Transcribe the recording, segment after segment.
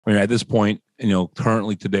I mean, at this point,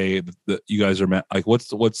 currently today, you guys are like,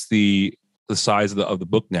 what's the size of the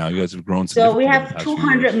book now? You guys have grown So we significantly in have the past few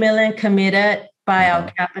 200 years. million committed by our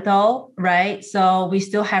Uh-huh. capital, right? So we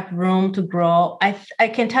still have room to grow. I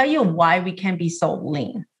can tell you why we can be so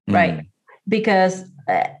lean, right? Because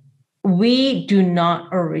we do not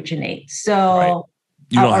originate. Right. So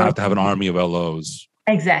You don't have to have an army of LOs.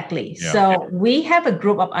 exactly. Yeah. So we have a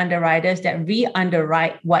group of underwriters that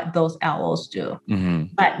re-underwrite what those LOs do.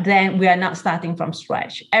 But then we are not starting from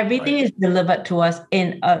scratch. Everything is delivered to us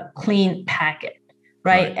in a clean packet,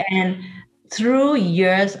 right? And through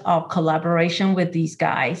years of collaboration with these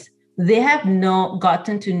guys, they have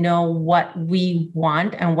gotten to know what we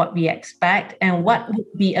want and what we expect and what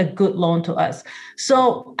would be a good loan to us.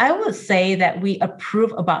 So I would say that we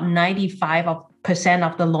approve about 95%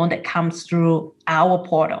 of the loan that comes through our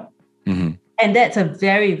portal. And that's a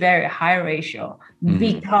very, very high ratio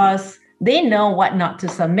because they know what not to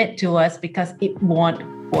submit to us because it won't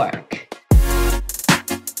work.